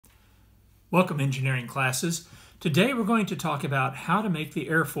Welcome, engineering classes. Today we're going to talk about how to make the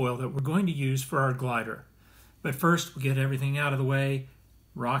airfoil that we're going to use for our glider. But first, we'll get everything out of the way,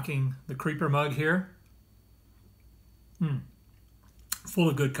 rocking the creeper mug here. Full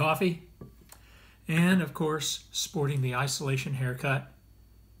of good coffee. And, of course, sporting the isolation haircut.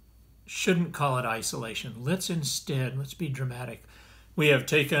 Shouldn't call it isolation. Let's be dramatic. We have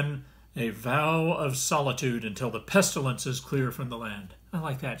taken a vow of solitude until the pestilence is clear from the land. I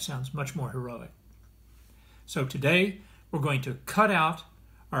like that. It sounds much more heroic. So today we're going to cut out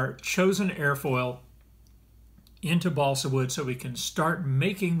our chosen airfoil into balsa wood so we can start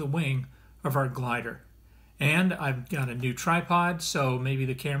making the wing of our glider. And I've got a new tripod, so maybe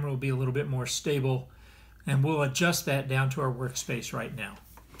the camera will be a little bit more stable, and we'll adjust that down to our workspace right now.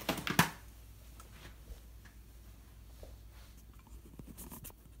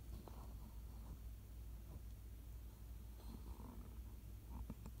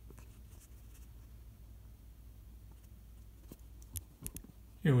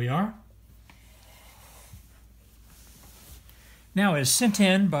 Here we are. Now, as sent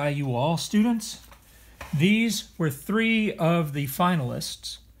in by you all students, these were three of the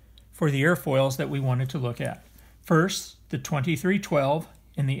finalists for the airfoils that we wanted to look at. First, the 2312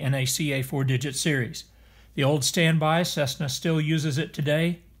 in the NACA 4-digit series. The old standby, Cessna still uses it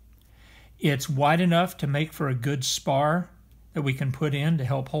today. It's wide enough to make for a good spar that we can put in to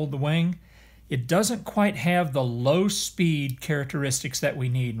help hold the wing. It doesn't quite have the low speed characteristics that we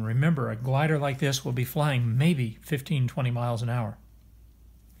need. And remember, a glider like this will be flying maybe 15-20 miles an hour.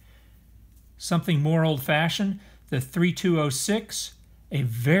 Something more old-fashioned, the 3206, a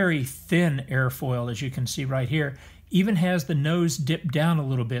very thin airfoil, as you can see right here, even has the nose dipped down a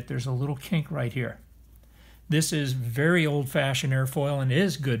little bit. There's a little kink right here. This is very old-fashioned airfoil and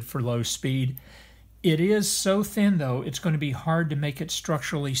is good for low speed. It is so thin, though, it's going to be hard to make it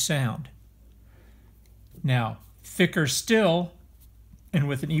structurally sound. Now, thicker still, and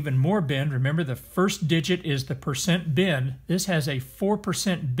with an even more bend, remember the first digit is the percent bend. This has a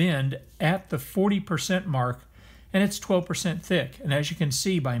 4% bend at the 40% mark, and it's 12% thick. And as you can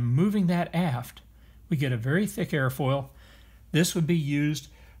see, by moving that aft, we get a very thick airfoil. This would be used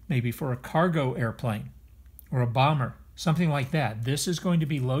maybe for a cargo airplane or a bomber, something like that. This is going to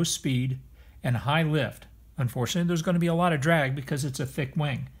be low speed and high lift. Unfortunately, there's going to be a lot of drag because it's a thick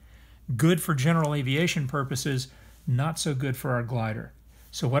wing. Good for general aviation purposes, not so good for our glider.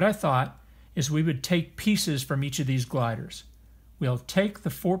 So what I thought is we would take pieces from each of these gliders. We'll take the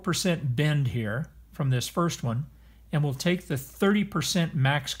 4% bend here from this first one, and we'll take the 30%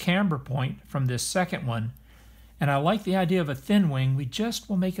 max camber point from this second one. And I like the idea of a thin wing. We just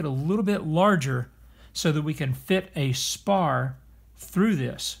will make it a little bit larger so that we can fit a spar through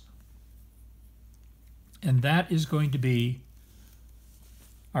this. And that is going to be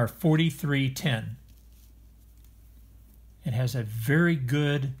our 4310. It has a very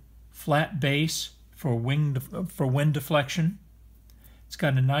good flat base for wind deflection. It's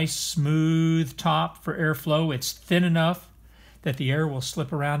got a nice smooth top for airflow. It's thin enough that the air will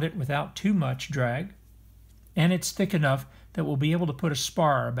slip around it without too much drag. And it's thick enough that we'll be able to put a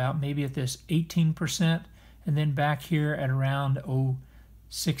spar about maybe at this 18% and then back here at around 60%,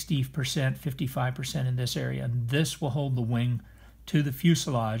 55% in this area. And this will hold the wing to the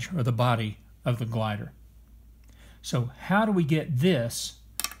fuselage or the body of the glider. So how do we get this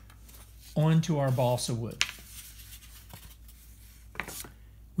onto our balsa wood?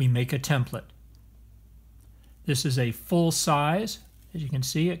 We make a template. This is a full size. As you can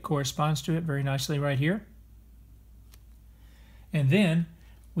see, it corresponds to it very nicely right here. And then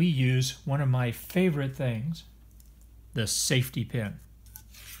we use one of my favorite things, the safety pin.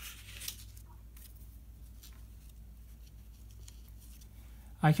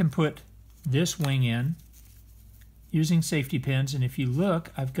 I can put this wing in using safety pins, and if you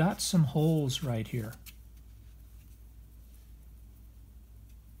look, I've got some holes right here.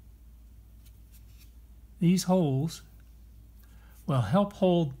 These holes will help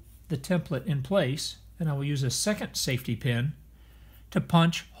hold the template in place, and I will use a second safety pin to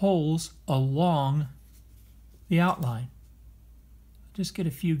punch holes along the outline. Just get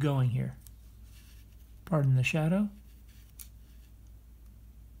a few going here. Pardon the shadow.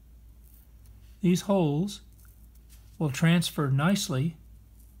 These holes will transfer nicely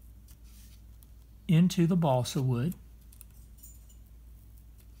into the balsa wood.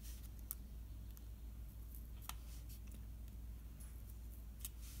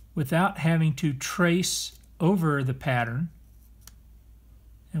 Without having to trace over the pattern.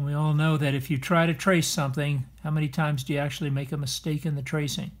 And we all know that if you try to trace something, how many times do you actually make a mistake in the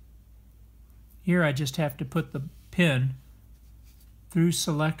tracing? Here I just have to put the pin through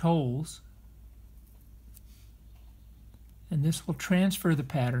select holes and this will transfer the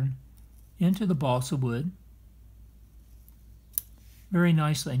pattern into the balsa wood very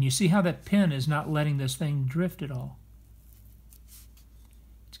nicely. And you see how that pin is not letting this thing drift at all.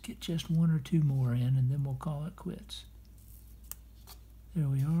 Let's get just one or two more in, and then we'll call it quits. There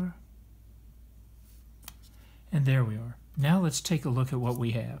we are. And there we are. Now let's take a look at what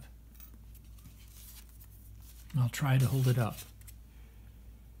we have. I'll try to hold it up.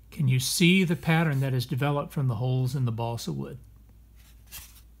 Can you see the pattern that is developed from the holes in the balsa wood?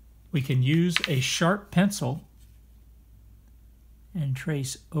 We can use a sharp pencil and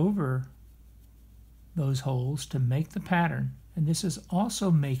trace over those holes to make the pattern. And this is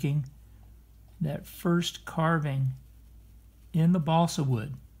also making that first carving in the balsa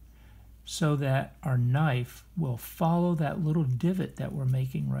wood so that our knife will follow that little divot that we're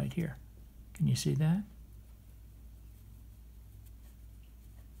making right here. Can you see that?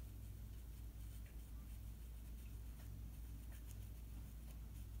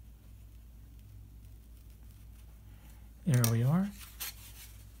 There we are.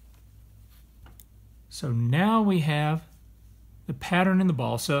 So now we have the pattern in the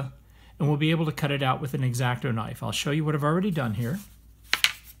balsa, and we'll be able to cut it out with an X-Acto knife. I'll show you what I've already done here.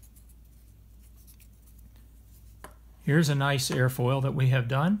 Here's a nice airfoil that we have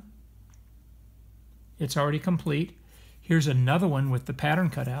done. It's already complete. Here's another one with the pattern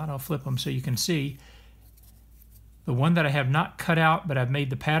cut out. I'll flip them so you can see. The one that I have not cut out but I've made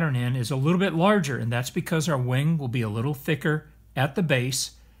the pattern in is a little bit larger, and that's because our wing will be a little thicker at the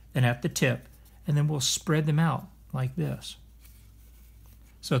base than at the tip, and then we'll spread them out like this.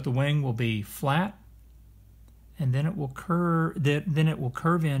 So that the wing will be flat, and then it will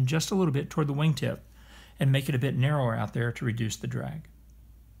curve in just a little bit toward the wingtip and make it a bit narrower out there to reduce the drag.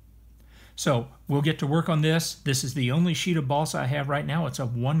 So we'll get to work on this. This is the only sheet of balsa I have right now. It's a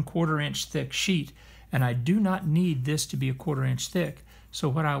 1/4 inch thick sheet, and I do not need this to be a 1/4 inch thick. So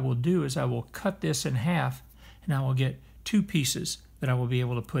what I will do is I will cut this in half, and I will get 2 pieces that I will be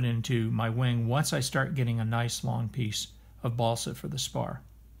able to put into my wing once I start getting a nice long piece of balsa for the spar.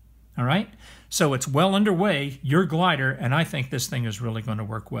 All right, so it's well underway, your glider, and I think this thing is really going to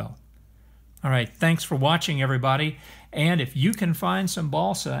work well. All right, thanks for watching, everybody. And if you can find some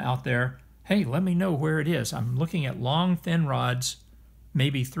balsa out there, hey, let me know where it is. I'm looking at long, thin rods,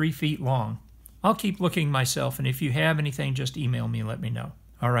 maybe 3 feet long. I'll keep looking myself, and if you have anything, just email me and let me know.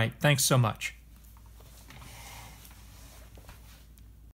 All right, thanks so much.